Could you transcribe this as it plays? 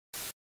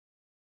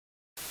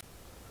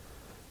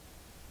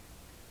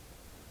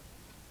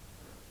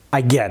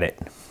I get it.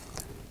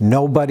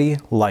 Nobody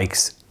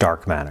likes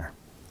dark matter.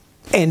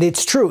 And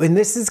it's true, and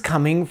this is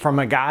coming from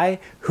a guy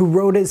who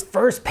wrote his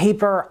first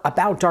paper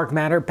about dark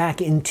matter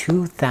back in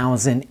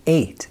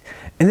 2008.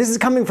 And this is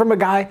coming from a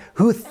guy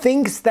who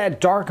thinks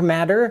that dark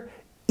matter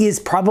is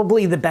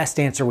probably the best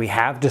answer we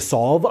have to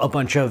solve a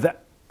bunch of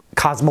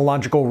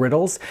cosmological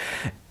riddles,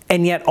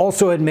 and yet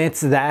also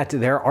admits that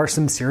there are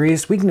some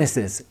serious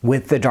weaknesses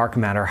with the dark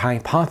matter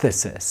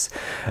hypothesis.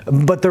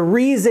 But the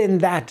reason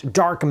that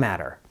dark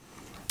matter,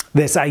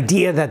 this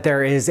idea that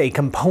there is a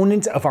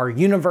component of our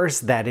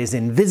universe that is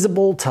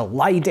invisible to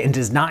light and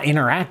does not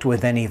interact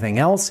with anything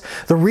else,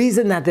 the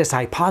reason that this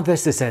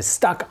hypothesis has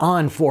stuck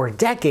on for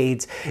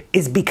decades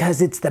is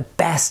because it's the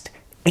best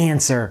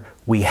answer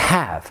we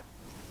have.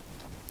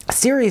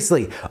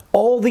 Seriously,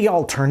 all the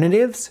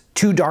alternatives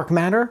to dark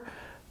matter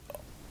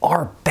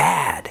are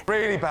bad.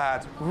 Really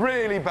bad,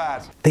 really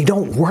bad. They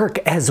don't work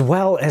as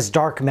well as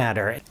dark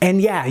matter.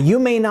 And yeah, you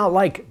may not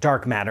like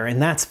dark matter,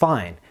 and that's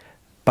fine.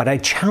 But I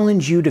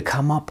challenge you to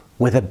come up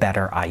with a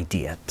better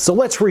idea. So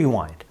let's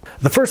rewind.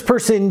 The first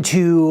person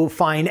to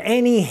find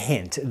any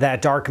hint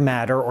that dark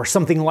matter or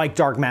something like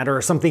dark matter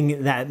or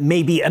something that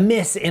may be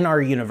amiss in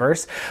our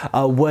universe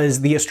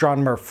was the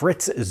astronomer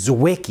Fritz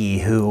Zwicky,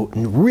 who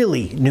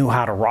really knew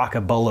how to rock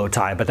a bolo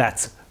tie, but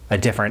that's a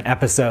different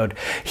episode.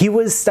 He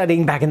was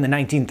studying back in the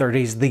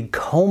 1930s the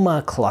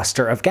Coma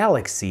cluster of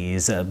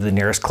galaxies, the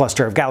nearest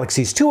cluster of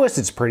galaxies to us.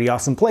 It's a pretty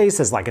awesome place,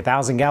 it's like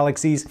 1,000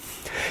 galaxies.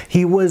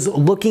 He was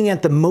looking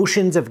at the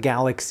motions of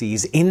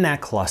galaxies in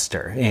that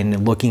cluster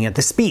and looking at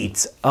the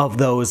speeds of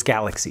those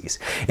galaxies.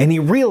 And he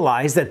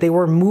realized that they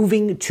were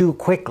moving too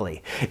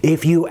quickly.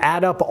 If you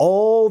add up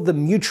all the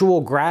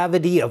mutual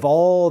gravity of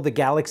all the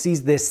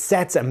galaxies, this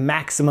sets a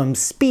maximum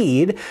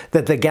speed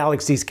that the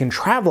galaxies can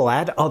travel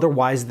at,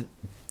 otherwise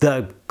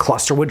the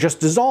cluster would just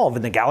dissolve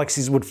and the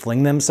galaxies would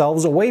fling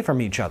themselves away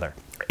from each other.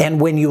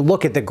 And when you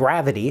look at the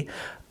gravity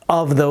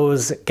of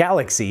those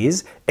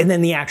galaxies and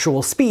then the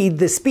actual speed,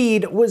 the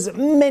speed was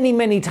many,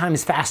 many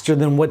times faster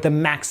than what the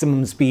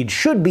maximum speed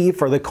should be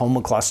for the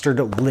Coma cluster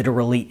to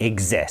literally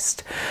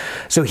exist.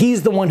 So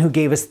he's the one who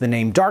gave us the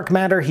name dark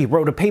matter. He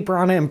wrote a paper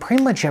on it and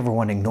pretty much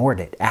everyone ignored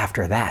it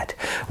after that.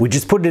 We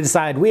just put it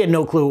aside. We had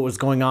no clue what was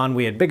going on.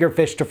 We had bigger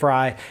fish to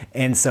fry,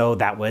 and so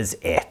that was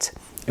it.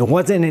 It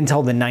wasn't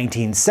until the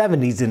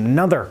 1970s and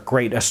another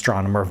great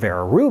astronomer,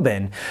 Vera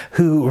Rubin,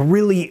 who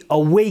really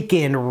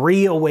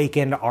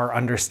reawakened our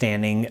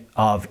understanding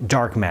of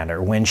dark matter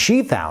when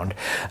she found,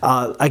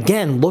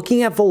 again,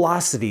 looking at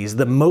velocities,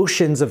 the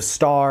motions of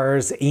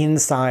stars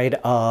inside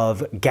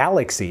of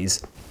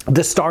galaxies,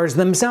 the stars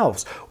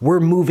themselves were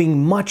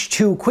moving much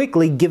too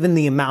quickly given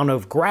the amount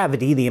of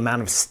gravity, the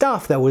amount of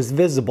stuff that was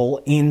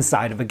visible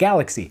inside of a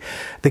galaxy.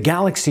 The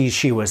galaxies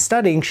she was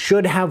studying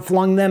should have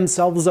flung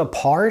themselves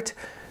apart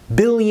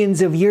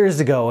billions of years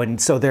ago, and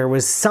so there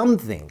was some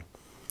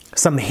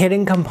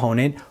hidden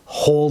component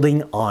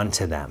holding on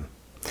to them.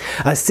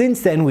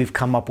 Since then, we've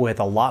come up with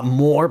a lot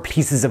more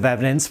pieces of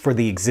evidence for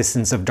the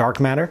existence of dark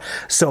matter.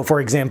 So for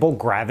example,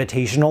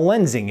 gravitational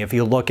lensing. If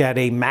you look at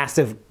a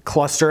massive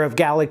cluster of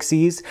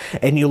galaxies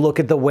and you look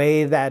at the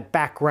way that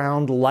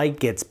background light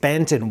gets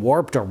bent and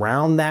warped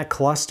around that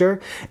cluster,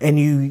 and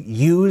you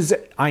use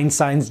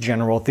Einstein's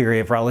general theory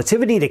of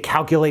relativity to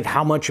calculate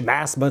how much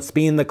mass must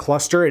be in the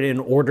cluster in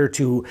order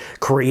to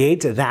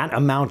create that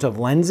amount of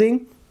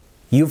lensing,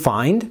 you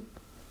find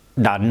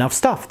not enough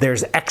stuff.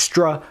 There's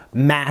extra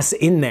mass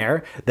in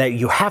there that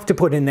you have to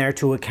put in there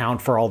to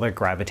account for all the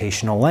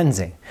gravitational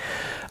lensing.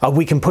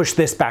 We can push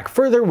this back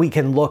further. We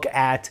can look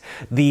at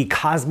the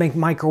cosmic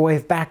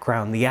microwave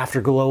background, the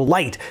afterglow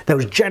light that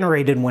was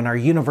generated when our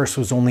universe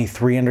was only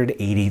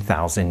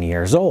 380,000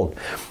 years old.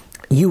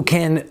 You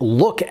can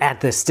look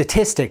at the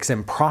statistics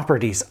and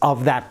properties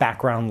of that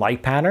background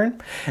light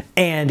pattern,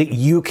 and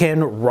you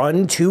can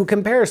run two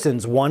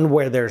comparisons, one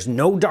where there's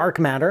no dark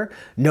matter,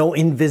 no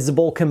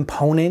invisible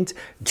component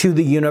to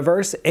the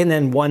universe, and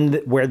then one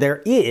where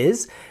there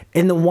is,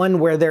 and the one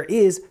where there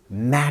is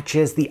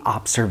matches the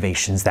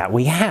observations that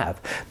we have.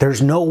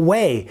 There's no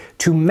way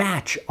to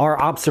match our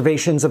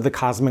observations of the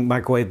cosmic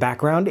microwave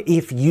background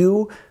if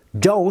you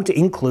don't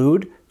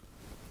include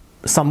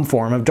some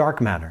form of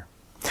dark matter.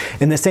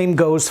 And the same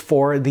goes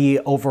for the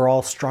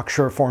overall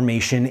structure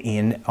formation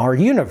in our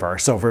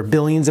universe. Over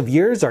billions of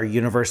years, our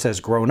universe has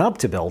grown up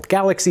to build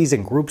galaxies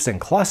and groups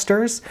and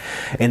clusters.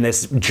 In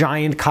this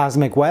giant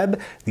cosmic web,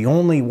 the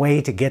only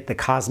way to get the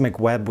cosmic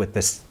web with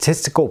the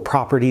statistical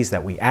properties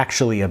that we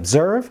actually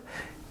observe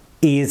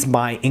is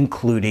by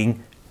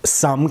including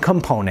some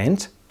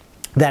component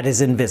that is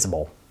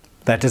invisible,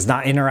 that does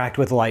not interact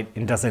with light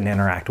and doesn't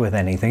interact with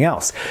anything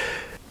else.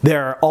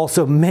 There are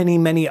also many,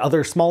 many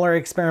other smaller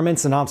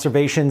experiments and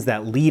observations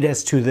that lead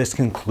us to this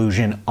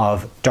conclusion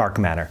of dark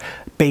matter.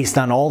 Based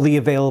on all the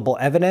available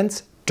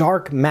evidence,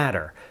 dark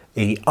matter,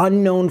 an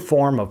unknown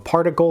form of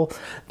particle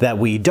that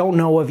we don't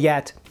know of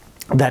yet,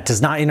 that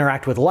does not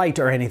interact with light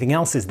or anything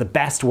else, is the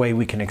best way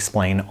we can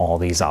explain all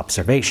these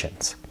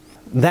observations.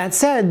 That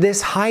said,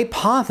 this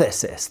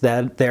hypothesis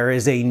that there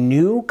is a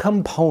new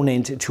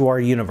component to our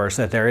universe,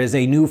 that there is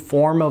a new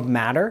form of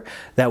matter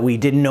that we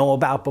didn't know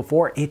about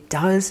before, it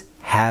does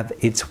have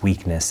its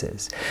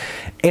weaknesses.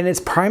 And its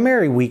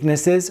primary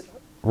weaknesses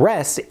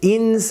rest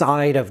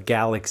inside of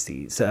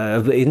galaxies,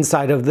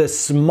 inside of the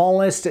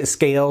smallest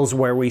scales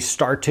where we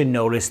start to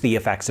notice the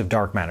effects of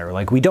dark matter.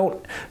 Like, we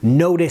don't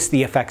notice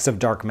the effects of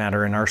dark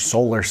matter in our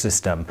solar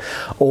system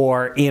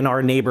or in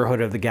our neighborhood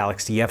of the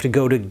galaxy. You have to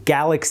go to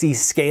galaxy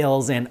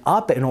scales and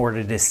up in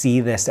order to see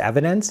this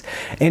evidence.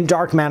 And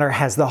dark matter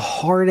has the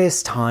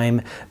hardest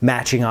time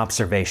matching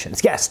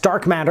observations. Yes,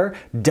 dark matter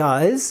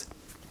does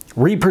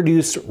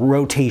reproduce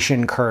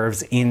rotation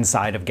curves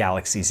inside of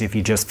galaxies. If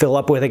you just fill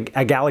up with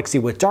a galaxy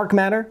with dark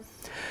matter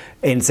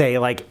and say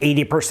like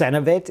 80%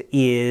 of it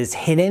is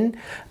hidden,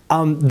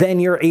 then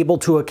you're able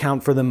to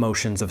account for the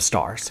motions of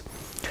stars.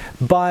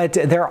 But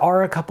there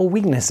are a couple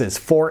weaknesses.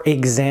 For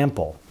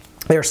example,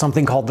 there's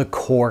something called the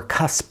core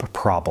cusp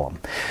problem.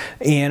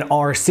 In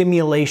our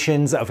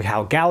simulations of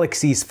how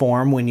galaxies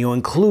form, when you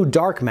include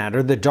dark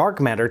matter, the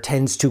dark matter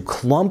tends to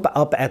clump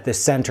up at the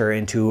center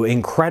into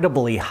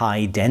incredibly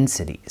high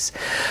densities.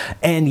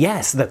 And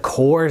yes, the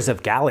cores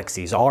of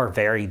galaxies are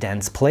very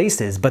dense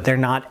places, but they're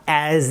not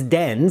as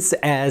dense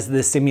as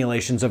the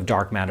simulations of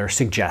dark matter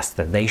suggest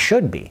that they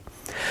should be.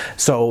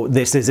 So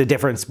this is a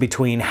difference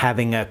between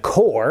having a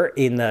core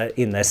in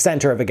the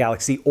center of a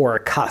galaxy or a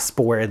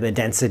cusp where the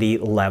density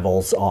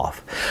levels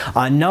off.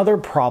 Another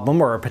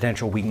problem or a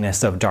potential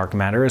weakness of dark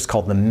matter is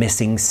called the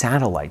missing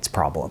satellites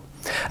problem.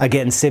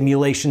 Again,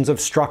 simulations of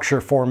structure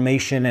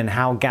formation and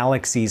how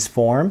galaxies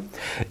form,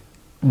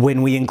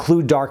 when we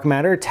include dark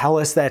matter, tell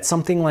us that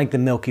something like the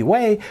Milky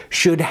Way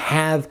should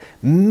have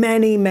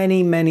many,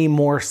 many, many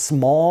more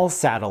small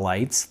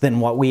satellites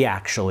than what we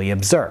actually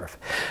observe.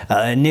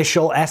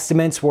 Initial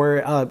estimates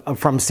were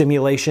from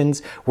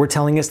simulations were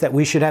telling us that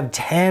we should have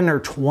 10 or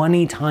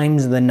 20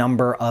 times the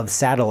number of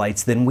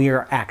satellites than we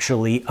are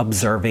actually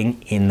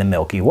observing in the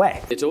Milky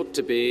Way. It ought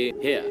to be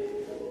here,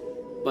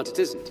 but it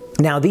isn't.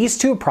 Now, these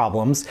two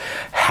problems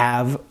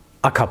have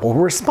a couple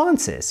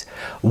responses.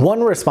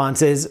 One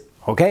response is,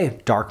 okay,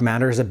 dark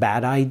matter is a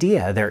bad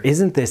idea. There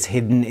isn't this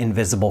hidden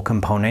invisible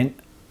component,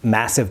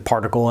 massive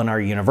particle in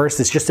our universe.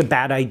 It's just a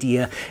bad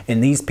idea,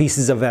 and these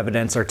pieces of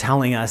evidence are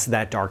telling us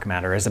that dark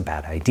matter is a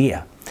bad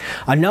idea.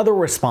 Another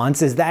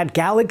response is that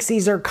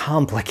galaxies are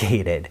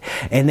complicated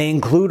and they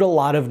include a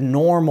lot of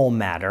normal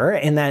matter,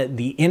 and that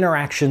the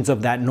interactions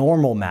of that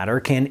normal matter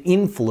can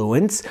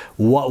influence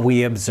what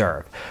we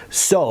observe.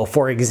 So,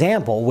 for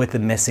example, with the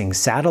missing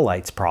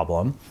satellites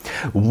problem,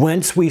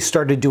 once we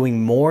started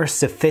doing more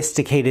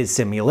sophisticated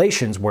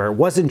simulations where it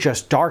wasn't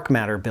just dark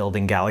matter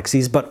building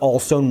galaxies, but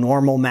also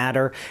normal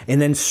matter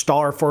and then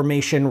star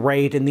formation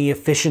rate and the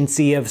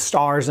efficiency of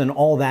stars and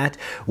all that,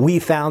 we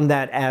found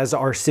that as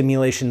our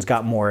simulations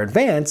got more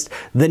advanced,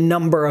 the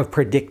number of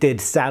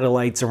predicted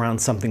satellites around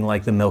something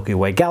like the Milky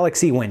Way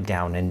galaxy went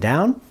down and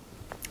down.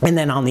 And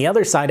then on the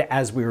other side,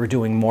 as we were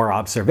doing more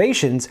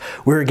observations,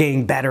 we were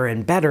getting better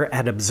and better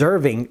at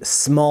observing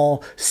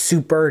small,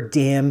 super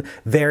dim,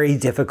 very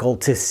difficult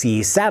to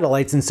see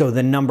satellites. And so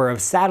the number of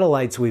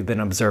satellites we've been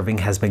observing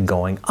has been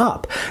going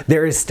up.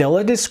 There is still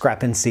a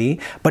discrepancy,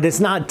 but it's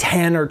not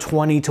 10 or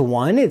 20 to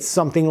 1. It's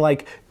something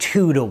like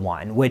 2 to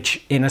 1,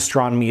 which in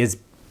astronomy is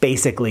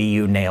basically,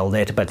 you nailed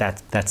it, but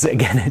that's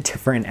again a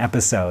different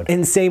episode.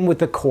 And same with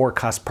the core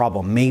cusp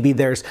problem. Maybe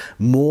there's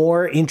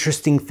more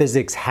interesting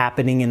physics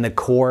happening in the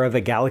core of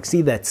a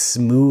galaxy that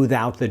smooth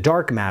out the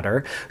dark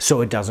matter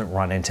so it doesn't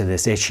run into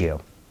this issue.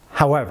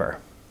 However,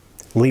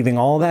 leaving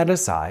all that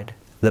aside,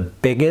 the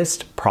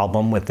biggest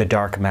problem with the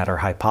dark matter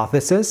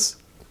hypothesis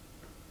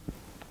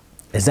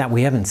is that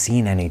we haven't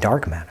seen any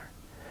dark matter.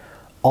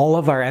 All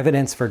of our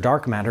evidence for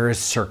dark matter is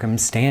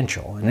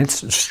circumstantial, and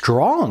it's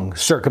strong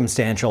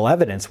circumstantial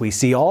evidence. We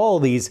see all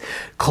these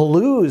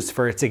clues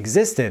for its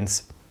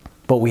existence,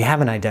 but we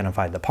haven't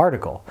identified the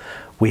particle.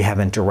 We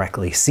haven't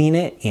directly seen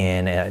it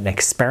in an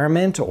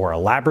experiment or a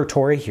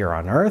laboratory here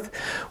on Earth.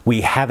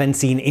 We haven't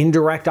seen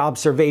indirect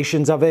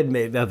observations of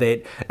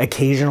it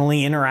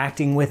occasionally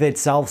interacting with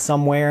itself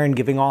somewhere and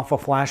giving off a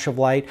flash of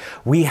light.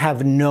 We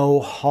have no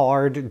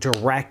hard,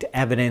 direct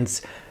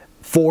evidence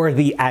for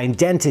the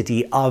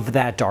identity of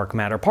that dark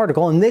matter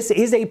particle, and this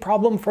is a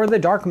problem for the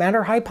dark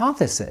matter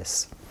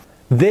hypothesis.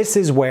 This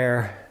is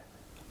where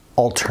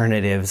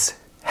alternatives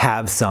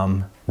have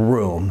some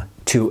room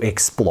to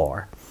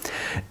explore.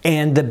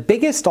 And the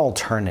biggest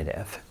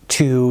alternative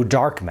to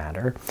dark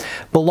matter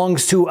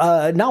belongs to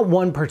not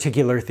one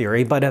particular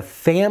theory, but a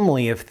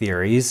family of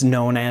theories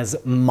known as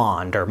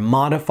MOND, or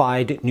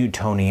Modified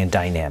Newtonian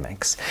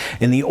Dynamics.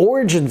 And the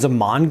origins of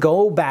MOND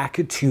go back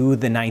to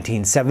the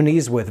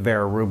 1970s with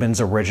Vera Rubin's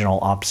original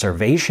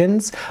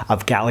observations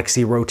of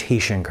galaxy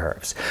rotation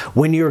curves.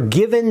 When you're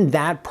given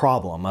that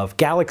problem of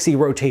galaxy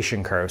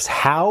rotation curves,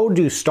 how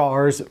do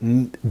stars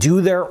do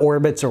their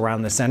orbits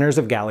around the centers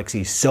of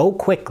galaxies so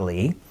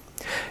quickly?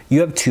 You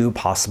have two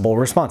possible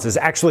responses,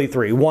 actually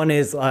three. One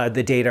is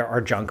the data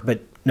are junk, but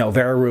No,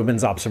 Vera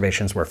Rubin's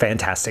observations were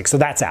fantastic, so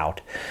that's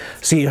out.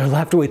 So you're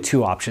left with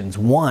two options.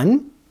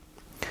 One,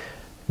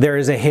 there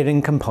is a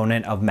hidden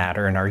component of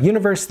matter in our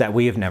universe that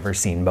we have never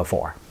seen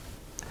before.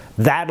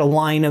 That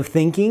line of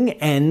thinking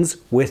ends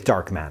with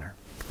dark matter.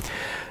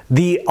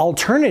 The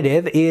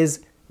alternative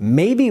is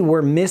maybe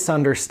we're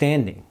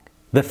misunderstanding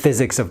the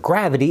physics of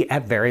gravity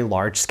at very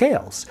large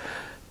scales.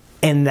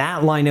 And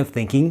that line of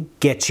thinking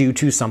gets you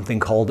to something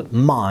called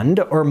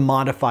MOND, or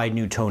modified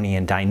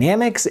Newtonian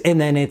dynamics,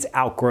 and then its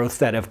outgrowths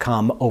that have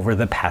come over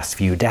the past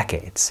few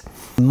decades.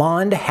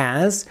 MOND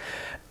has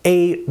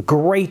a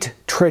great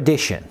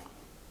tradition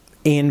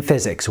in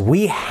physics.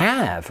 We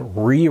have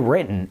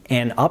rewritten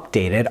and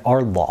updated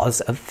our laws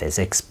of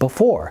physics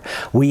before.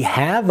 We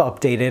have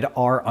updated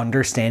our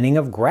understanding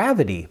of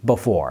gravity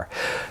before.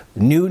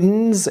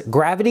 Newton's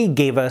gravity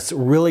gave us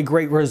really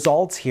great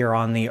results here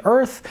on the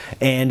Earth,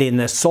 and in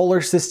the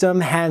solar system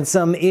had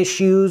some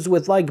issues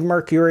with like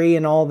Mercury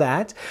and all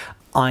that.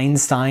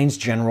 Einstein's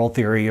general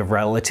theory of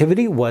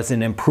relativity was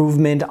an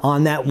improvement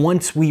on that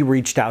once we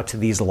reached out to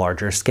these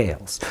larger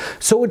scales.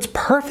 So it's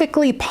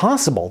perfectly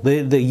possible.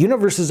 The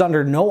universe is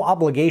under no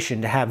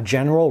obligation to have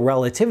general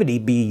relativity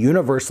be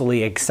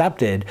universally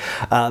accepted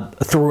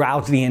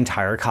throughout the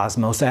entire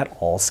cosmos at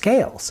all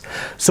scales.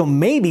 So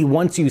maybe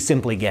once you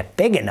simply get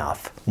big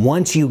enough,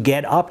 once you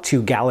get up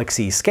to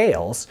galaxy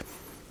scales,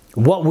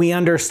 what we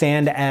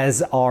understand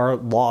as our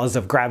laws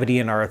of gravity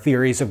and our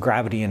theories of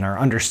gravity and our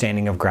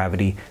understanding of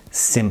gravity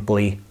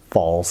simply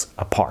falls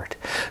apart.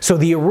 So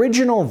the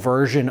original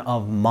version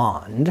of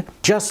MOND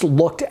just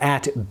looked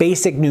at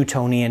basic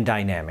Newtonian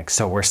dynamics.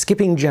 So we're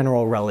skipping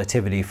general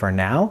relativity for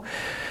now.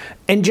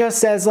 And just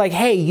says like,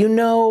 hey, you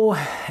know,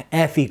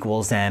 F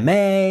equals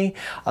ma,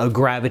 a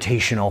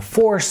gravitational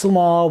force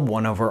law,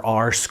 1 over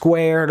r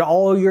squared,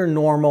 all your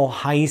normal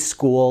high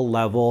school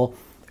level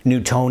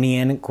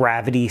Newtonian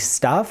gravity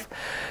stuff.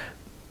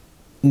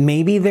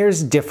 Maybe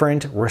there's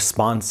different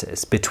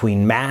responses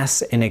between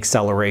mass and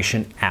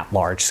acceleration at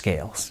large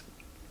scales.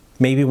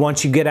 Maybe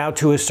once you get out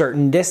to a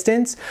certain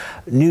distance,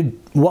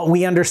 what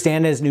we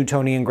understand as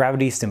Newtonian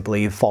gravity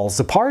simply falls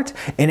apart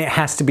and it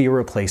has to be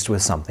replaced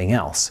with something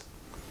else.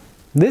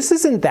 This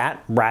isn't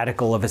that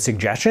radical of a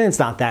suggestion. It's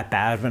not that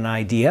bad of an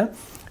idea.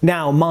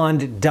 Now,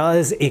 MOND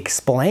does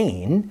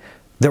explain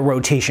the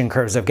rotation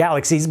curves of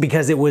galaxies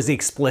because it was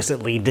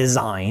explicitly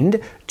designed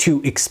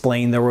to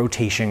explain the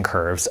rotation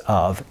curves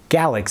of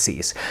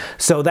galaxies.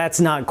 So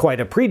that's not quite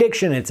a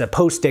prediction, it's a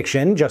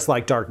postdiction, just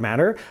like dark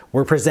matter.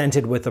 We're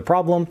presented with a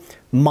problem.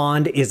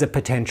 MOND is a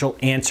potential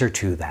answer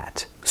to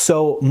that.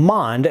 So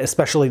MOND,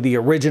 especially the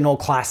original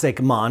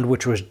classic MOND,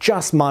 which was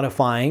just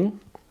modifying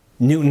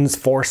Newton's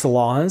force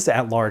laws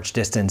at large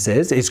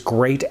distances, is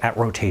great at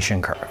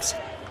rotation curves.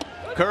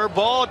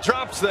 Curveball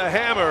drops the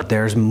hammer.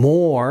 There's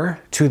more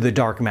to the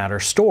dark matter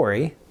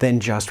story than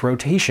just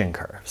rotation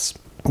curves.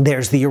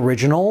 There's the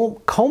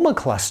original coma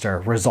cluster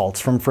results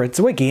from Fritz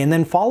Zwicky and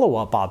then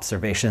follow-up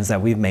observations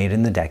that we've made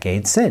in the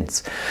decades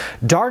since.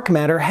 Dark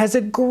matter has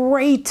a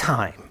great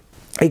time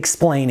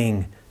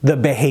explaining the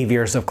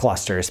behaviors of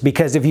clusters,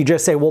 because if you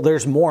just say, well,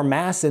 there's more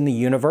mass in the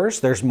universe,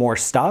 there's more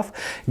stuff,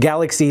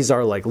 galaxies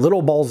are like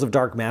little balls of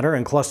dark matter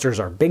and clusters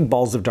are big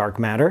balls of dark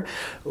matter.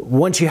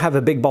 Once you have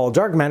a big ball of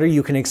dark matter,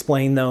 you can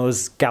explain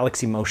those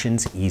galaxy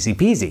motions easy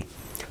peasy.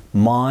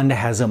 MOND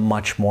has a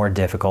much more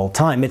difficult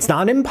time. It's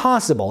not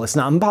impossible,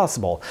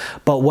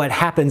 but what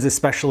happens,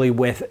 especially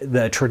with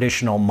the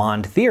traditional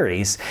MOND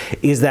theories,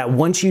 is that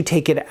once you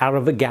take it out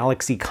of a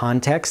galaxy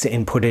context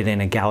and put it in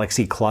a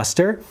galaxy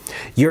cluster,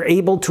 you're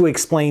able to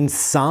explain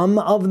some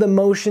of the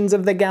motions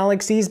of the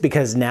galaxies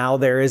because now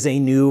there is a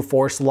new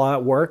force law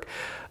at work,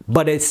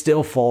 but it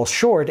still falls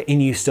short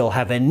and you still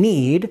have a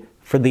need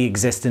for the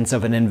existence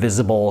of an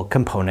invisible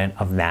component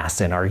of mass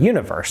in our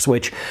universe,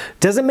 which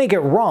doesn't make it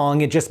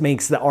wrong, it just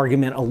makes the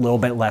argument a little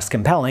bit less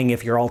compelling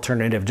if your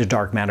alternative to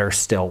dark matter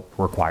still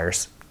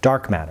requires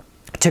dark matter.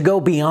 To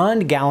go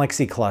beyond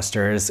galaxy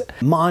clusters,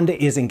 MOND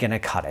isn't going to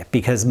cut it,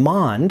 because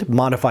MOND,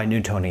 modified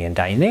Newtonian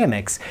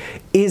dynamics,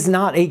 is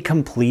not a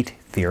complete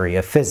theory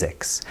of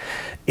physics.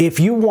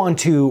 If you want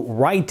to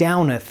write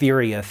down a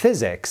theory of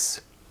physics,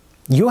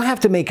 you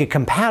have to make it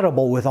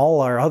compatible with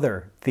all our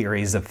other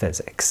theories of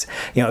physics.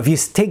 You know, if you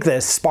take the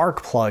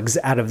spark plugs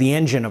out of the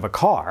engine of a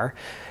car,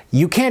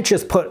 you can't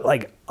just put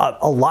like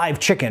a live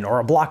chicken or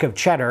a block of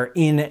cheddar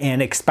in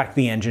and expect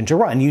the engine to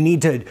run. You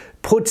need to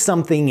put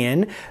something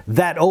in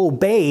that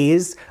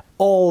obeys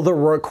all the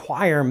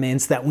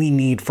requirements that we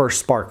need for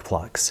spark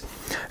plugs.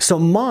 So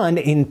MOND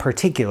in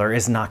particular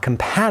is not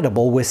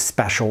compatible with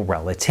special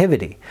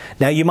relativity.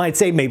 Now you might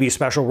say maybe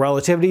special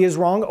relativity is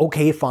wrong.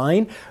 Okay,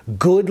 fine.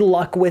 Good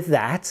luck with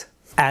that.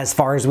 As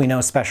far as we know,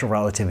 special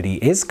relativity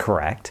is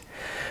correct.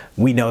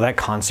 We know that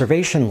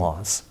conservation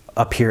laws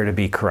appear to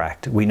be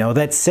correct. We know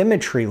that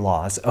symmetry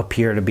laws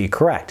appear to be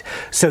correct.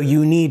 So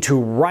you need to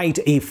write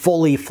a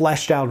fully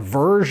fleshed out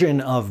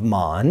version of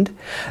MOND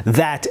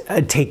that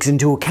takes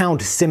into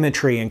account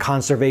symmetry and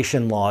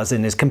conservation laws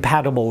and is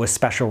compatible with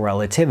special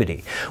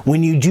relativity.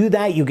 When you do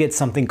that, you get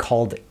something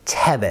called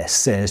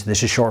TeVeS.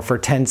 This is short for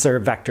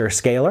tensor vector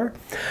scalar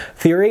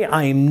theory.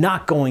 I am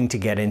not going to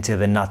get into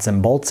the nuts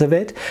and bolts of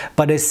it,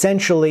 but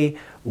essentially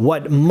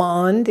what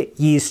MOND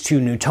is to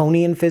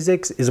Newtonian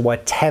physics is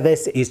what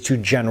TeVeS is to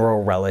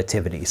general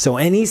relativity. So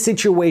any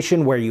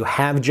situation where you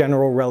have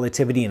general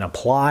relativity and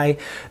apply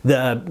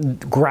the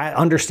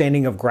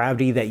understanding of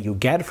gravity that you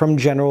get from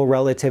general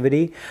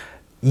relativity,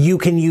 you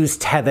can use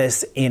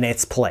TeVeS in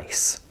its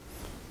place.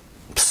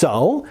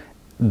 So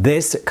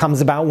this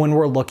comes about when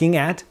we're looking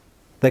at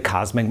the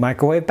cosmic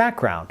microwave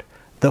background,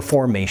 the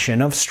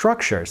formation of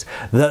structures,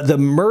 the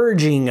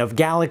merging of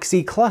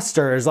galaxy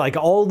clusters, like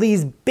all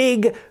these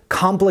big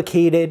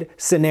complicated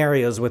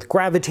scenarios with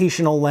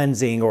gravitational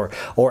lensing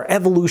or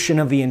evolution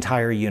of the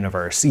entire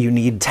universe. You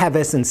need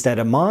TeVeS instead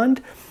of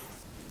MOND,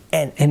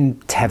 and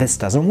TeVeS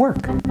doesn't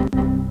work.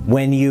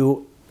 When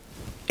you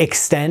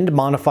extend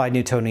modified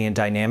Newtonian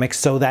dynamics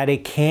so that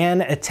it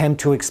can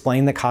attempt to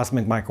explain the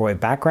cosmic microwave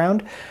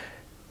background,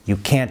 you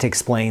can't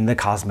explain the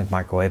cosmic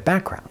microwave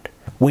background.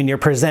 When you're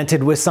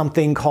presented with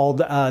something called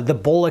the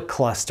Bullock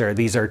cluster,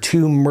 these are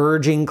two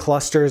merging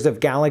clusters of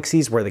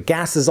galaxies where the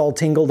gas is all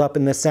tangled up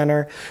in the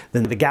center,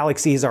 then the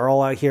galaxies are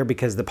all out here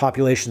because the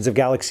populations of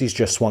galaxies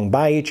just swung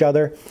by each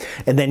other,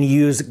 and then you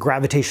use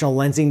gravitational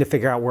lensing to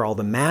figure out where all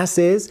the mass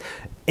is.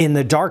 In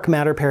the dark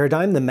matter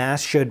paradigm, the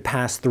mass should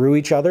pass through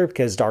each other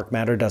because dark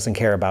matter doesn't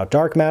care about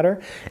dark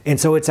matter. And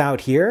so it's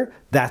out here.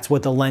 That's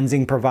what the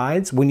lensing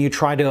provides. When you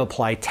try to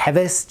apply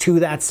TeVeS to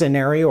that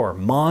scenario or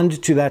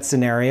MOND to that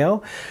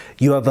scenario,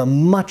 you have a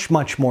much,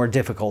 much more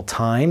difficult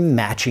time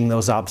matching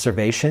those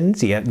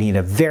observations. You need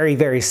a very,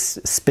 very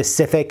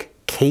specific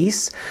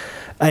case.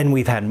 And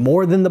we've had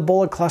more than the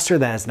Bullock cluster.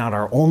 That is not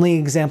our only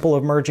example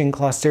of merging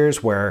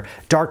clusters where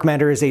dark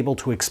matter is able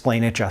to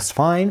explain it just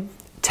fine.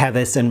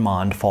 TeVeS and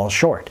MOND fall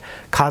short.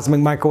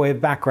 Cosmic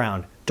microwave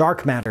background,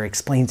 dark matter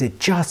explains it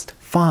just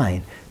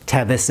fine.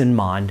 TeVeS and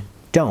MOND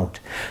don't.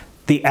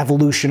 The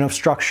evolution of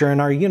structure in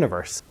our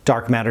universe,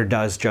 dark matter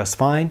does just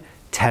fine.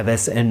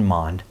 TeVeS and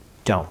MOND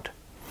don't.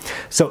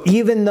 So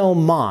even though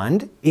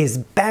MOND is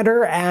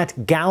better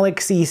at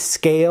galaxy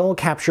scale,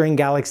 capturing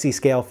galaxy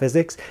scale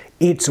physics,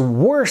 it's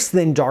worse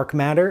than dark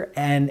matter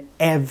in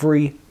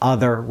every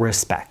other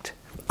respect.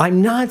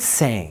 I'm not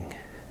saying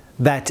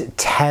that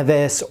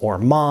TeVeS or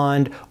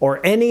MOND or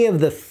any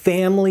of the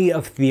family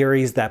of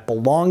theories that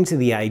belong to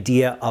the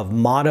idea of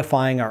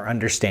modifying our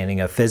understanding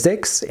of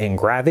physics and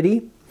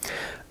gravity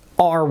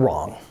are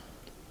wrong.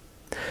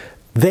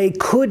 They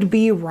could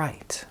be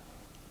right.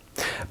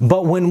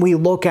 But when we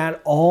look at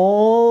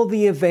all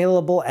the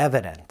available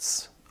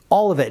evidence,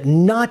 all of it,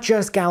 not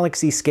just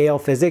galaxy scale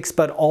physics,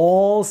 but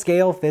all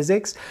scale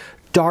physics,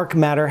 dark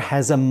matter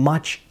has a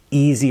much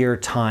easier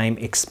time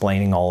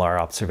explaining all our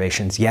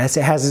observations. Yes,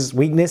 it has its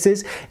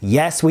weaknesses.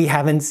 Yes, we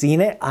haven't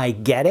seen it. I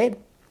get it.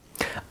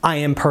 I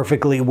am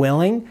perfectly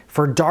willing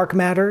for dark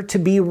matter to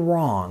be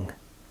wrong.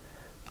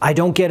 I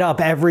don't get up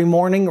every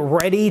morning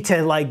ready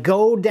to like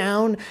go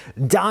down,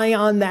 die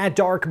on that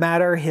dark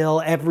matter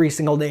hill every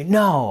single day.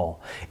 No,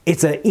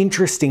 it's an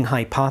interesting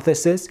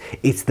hypothesis.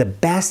 It's the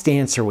best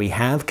answer we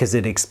have because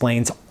it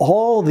explains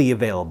all the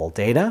available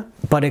data,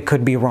 but it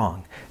could be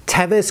wrong.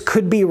 TeVeS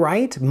could be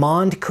right,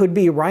 MOND could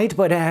be right,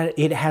 but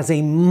it has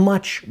a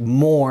much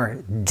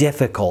more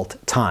difficult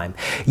time.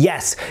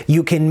 Yes,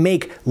 you can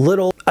make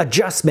little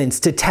adjustments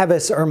to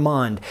TeVeS or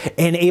MOND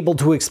and able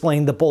to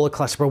explain the Bullock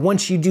cluster, but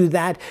once you do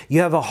that, you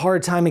have a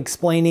hard time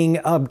explaining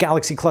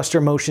galaxy cluster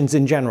motions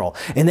in general.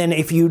 And then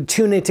if you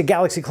tune it to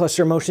galaxy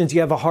cluster motions, you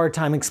have a hard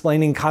time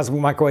explaining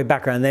cosmic microwave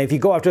background. And then if you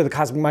go after the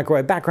cosmic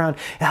microwave background,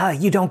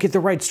 you don't get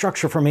the right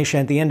structure formation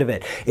at the end of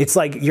it. It's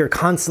like you're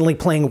constantly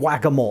playing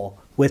whack-a-mole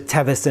with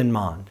TeVeS and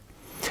MOND.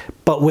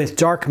 But with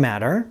dark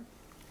matter,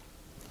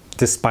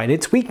 despite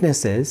its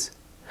weaknesses,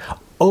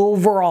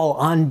 overall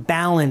on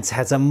balance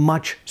has a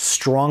much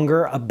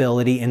stronger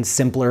ability and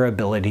simpler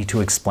ability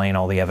to explain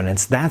all the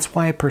evidence. That's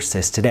why it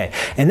persists today.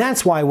 And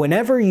that's why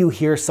whenever you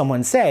hear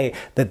someone say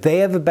that they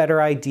have a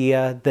better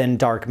idea than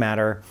dark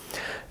matter,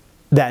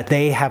 that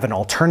they have an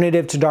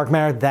alternative to dark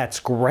matter, that's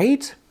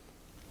great.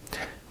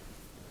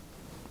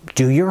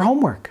 Do your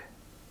homework.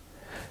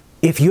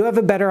 If you have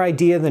a better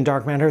idea than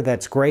dark matter,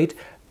 that's great.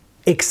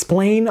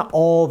 Explain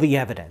all the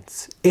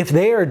evidence. If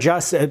they are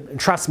just,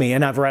 trust me,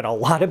 and I've read a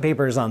lot of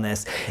papers on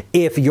this,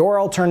 if your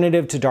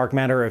alternative to dark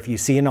matter, if you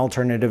see an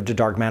alternative to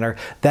dark matter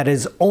that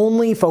is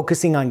only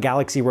focusing on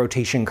galaxy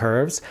rotation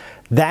curves,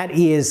 that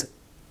is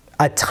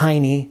a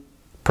tiny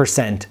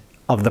 %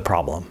 of the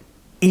problem.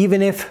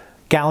 Even if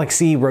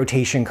galaxy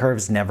rotation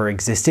curves never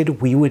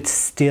existed, we would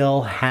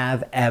still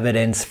have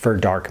evidence for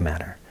dark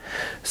matter.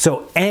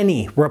 So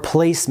any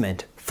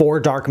replacement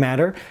for dark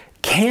matter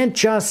can't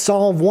just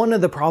solve one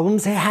of the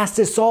problems, it has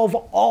to solve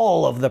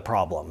all of the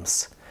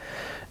problems.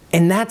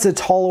 And that's a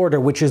tall order,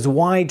 which is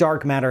why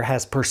dark matter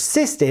has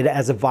persisted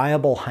as a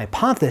viable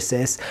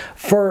hypothesis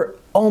for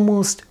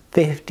almost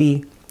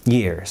 50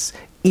 years,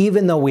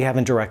 even though we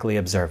haven't directly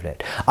observed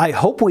it. I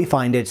hope we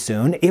find it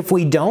soon. If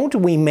we don't,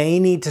 we may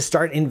need to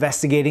start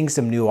investigating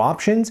some new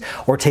options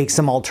or take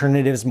some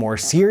alternatives more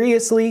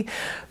seriously.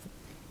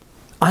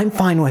 I'm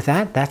fine with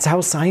that. That's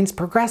how science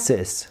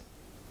progresses.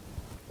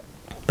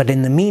 But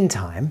in the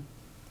meantime,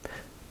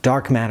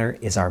 dark matter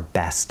is our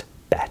best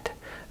bet.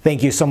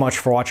 Thank you so much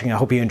for watching. I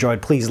hope you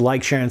enjoyed. Please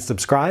like, share, and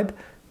subscribe,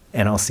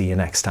 and I'll see you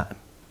next time.